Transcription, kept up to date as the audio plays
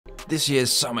This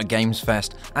year's Summer Games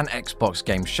Fest and Xbox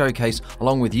Game Showcase,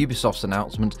 along with Ubisoft's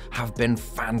announcement, have been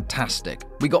fantastic.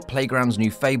 We got Playground's new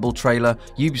Fable trailer,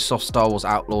 Ubisoft Star Wars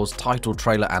Outlaws title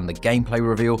trailer and the gameplay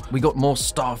reveal, we got more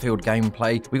Starfield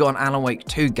gameplay, we got an Alan Wake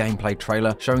 2 gameplay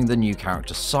trailer showing the new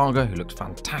character Saga, who looks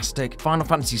fantastic, Final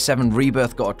Fantasy VII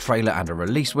Rebirth got a trailer and a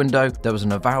release window, there was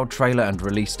an avowed trailer and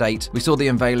release date, we saw the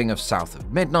unveiling of South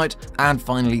of Midnight, and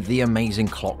finally the amazing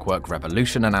Clockwork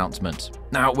Revolution announcement.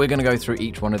 Now, we're going to go through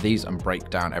each one of these and break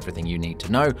down everything you need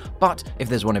to know, but if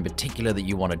there's one in particular that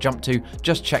you want to jump to,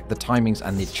 just check the timings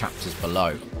and the chapters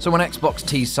below. So when Xbox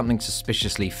teased something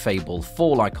suspiciously Fable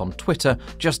 4-like on Twitter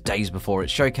just days before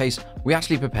its showcase, we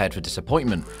actually prepared for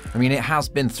disappointment. I mean, it has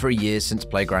been 3 years since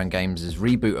Playground Games'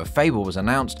 reboot of Fable was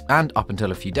announced, and up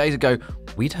until a few days ago,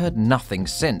 we'd heard nothing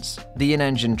since. The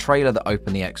in-engine trailer that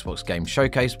opened the Xbox Game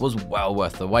Showcase was well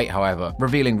worth the wait, however,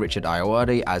 revealing Richard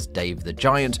Ayoade as Dave the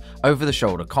Giant,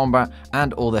 over-the-shoulder combat,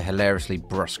 and all the hilariously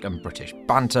brusque and British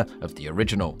banter of the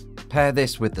original. Pair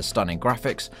this with the stunning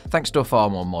graphics, thanks to a far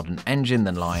more modern engine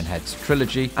than Lionhead's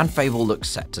trilogy, and Fable looks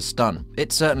set to stun.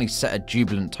 It certainly set a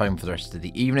jubilant tone for the rest of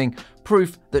the evening,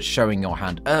 proof that showing your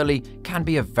hand early can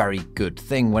be a very good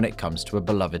thing when it comes to a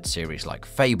beloved series like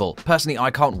Fable. Personally, I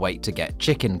can't wait to get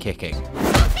chicken kicking.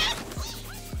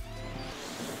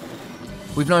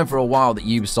 We've known for a while that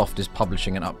Ubisoft is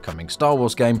publishing an upcoming Star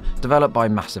Wars game developed by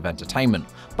Massive Entertainment,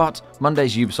 but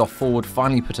Monday's Ubisoft Forward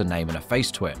finally put a name and a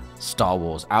face to it: Star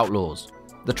Wars Outlaws.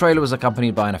 The trailer was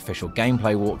accompanied by an official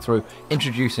gameplay walkthrough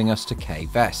introducing us to Kay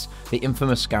Vess, the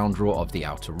infamous scoundrel of the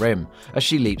Outer Rim, as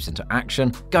she leaps into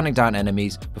action, gunning down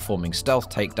enemies, performing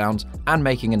stealth takedowns, and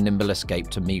making a nimble escape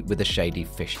to meet with a shady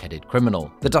fish-headed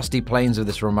criminal. The dusty plains of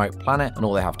this remote planet and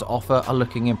all they have to offer are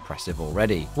looking impressive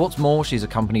already. What's more, she's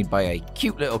accompanied by a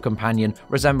cute little companion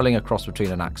resembling a cross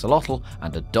between an axolotl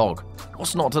and a dog.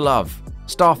 What's not to love?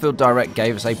 Starfield Direct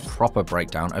gave us a proper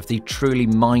breakdown of the truly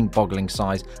mind-boggling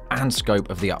size and scope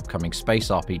of the upcoming space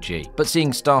RPG, but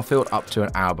seeing Starfield up to an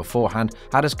hour beforehand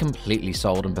had us completely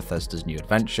sold on Bethesda's new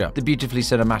adventure. The beautifully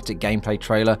cinematic gameplay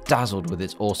trailer dazzled with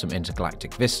its awesome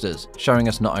intergalactic vistas, showing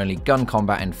us not only gun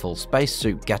combat in full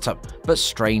spacesuit getup, but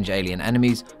strange alien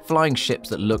enemies, flying ships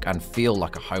that look and feel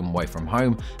like a home away from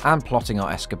home, and plotting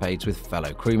our escapades with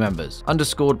fellow crew members.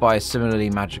 Underscored by a similarly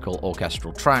magical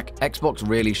orchestral track, Xbox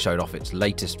really showed off its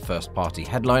latest first-party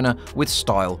headliner with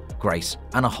style, grace,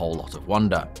 and a whole lot of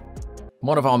wonder.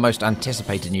 One of our most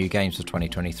anticipated new games for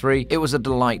 2023, it was a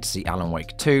delight to see Alan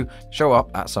Wake 2 show up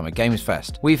at Summer Games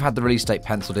Fest. We've had the release date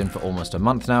penciled in for almost a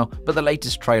month now, but the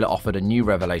latest trailer offered a new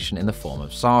revelation in the form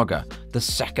of Saga, the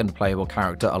second playable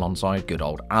character alongside good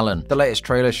old Alan. The latest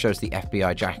trailer shows the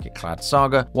FBI jacket-clad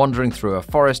Saga wandering through a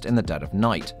forest in the dead of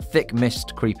night, thick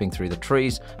mist creeping through the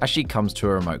trees as she comes to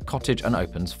a remote cottage and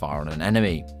opens fire on an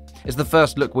enemy. It's the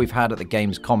first look we've had at the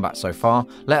game's combat so far,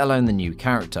 let alone the new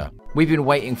character. We've been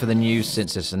waiting for the news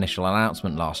since its initial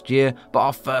announcement last year, but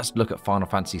our first look at Final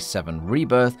Fantasy VII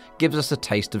Rebirth gives us a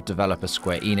taste of developer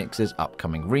Square Enix's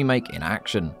upcoming remake in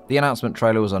action. The announcement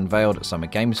trailer was unveiled at Summer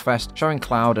Games Fest, showing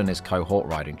Cloud and his cohort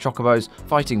riding chocobos,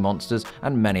 fighting monsters,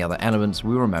 and many other elements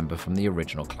we remember from the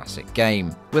original classic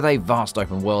game. With a vast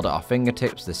open world at our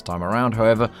fingertips this time around,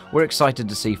 however, we're excited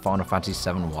to see Final Fantasy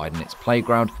VII widen its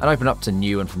playground and open up to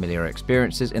new and familiar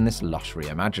experiences in this lush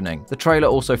reimagining. The trailer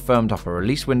also firmed up a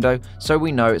release window, so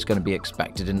we know it's going to be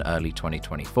expected in early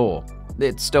 2024.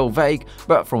 It's still vague,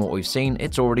 but from what we've seen,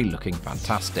 it's already looking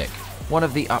fantastic. One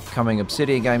of the upcoming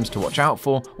Obsidian games to watch out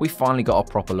for, we finally got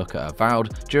a proper look at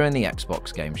Avowed during the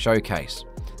Xbox Game Showcase.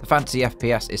 The fantasy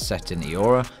FPS is set in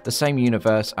Eora, the same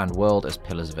universe and world as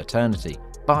Pillars of Eternity,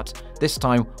 but this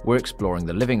time we're exploring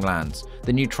the Living Lands.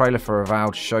 The new trailer for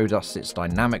Avowed showed us its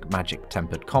dynamic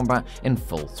magic-tempered combat in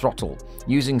full throttle,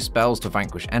 using spells to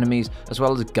vanquish enemies as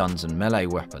well as guns and melee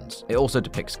weapons. It also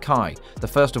depicts Kai, the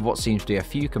first of what seems to be a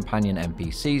few companion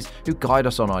NPCs who guide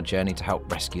us on our journey to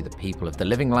help rescue the people of the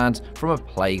Living Lands from a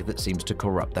plague that seems to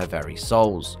corrupt their very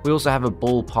souls. We also have a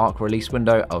ballpark release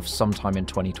window of sometime in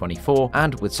 2024,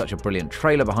 and with such a brilliant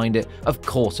trailer behind it, of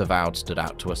course Avowed stood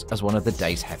out to us as one of the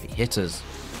day's heavy hitters.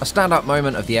 A standout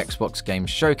moment of the Xbox Games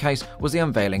Showcase was the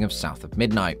unveiling of South of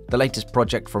Midnight, the latest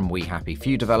project from We Happy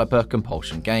Few developer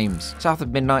Compulsion Games. South of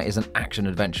Midnight is an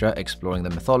action-adventure exploring the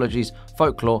mythologies,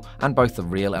 folklore, and both the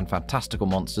real and fantastical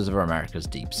monsters of America's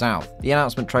Deep South. The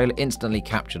announcement trailer instantly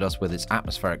captured us with its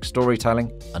atmospheric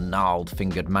storytelling. A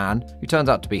gnarled-fingered man, who turns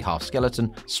out to be half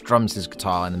skeleton, strums his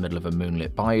guitar in the middle of a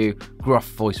moonlit bayou, gruff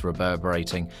voice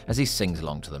reverberating as he sings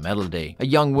along to the melody. A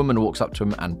young woman walks up to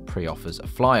him and pre-offers a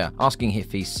flyer, asking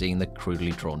if he's seen the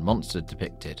crudely drawn monster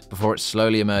depicted, before it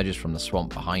slowly emerges from the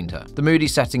swamp behind her. The moody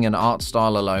setting and art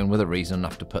style alone were the reason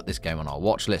enough to put this game on our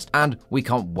watch list, and we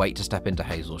can't wait to step into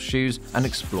Hazel's shoes and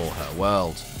explore her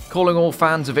world. Calling all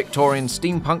fans of Victorian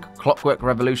steampunk, Clockwork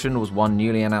Revolution was one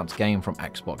newly announced game from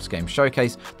Xbox Game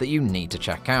Showcase that you need to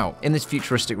check out. In this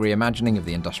futuristic reimagining of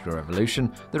the Industrial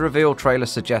Revolution, the reveal trailer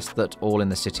suggests that all in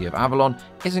the city of Avalon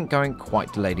isn't going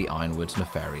quite to Lady Ironwood's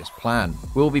nefarious plan.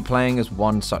 We'll be playing as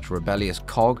one such rebellious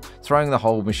cog, throwing the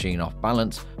whole machine off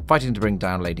balance, fighting to bring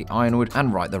down Lady Ironwood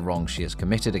and right the wrong she has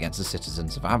committed against the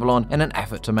citizens of Avalon in an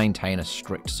effort to maintain a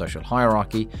strict social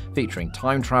hierarchy, featuring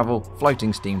time travel,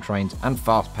 floating steam trains, and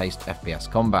fast-paced FPS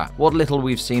combat. What little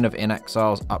we've seen of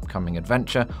inXile's upcoming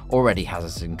adventure already has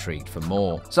us intrigued for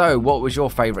more. So, what was your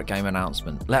favourite game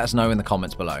announcement? Let us know in the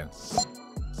comments below.